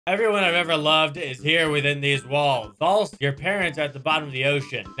Everyone I've ever loved is here within these walls. False, your parents are at the bottom of the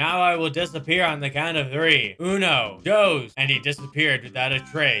ocean. Now I will disappear on the count of three. Uno, dos, and he disappeared without a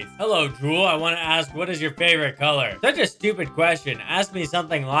trace. Hello, Drool. I want to ask, what is your favorite color? Such a stupid question. Ask me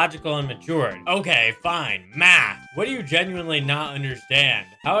something logical and matured. Okay, fine. Math. What do you genuinely not understand?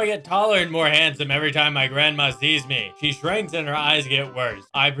 How I get taller and more handsome every time my grandma sees me. She shrinks and her eyes get worse.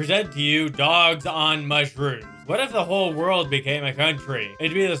 I present to you dogs on mushrooms. What if the whole world became a country?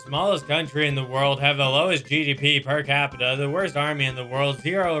 It'd be the smallest country in the world, have the lowest GDP per capita, the worst army in the world,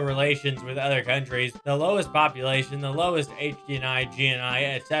 zero relations with other countries, the lowest population, the lowest HDNI,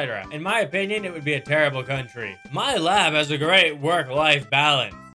 GNI, etc. In my opinion, it would be a terrible country. My lab has a great work-life balance.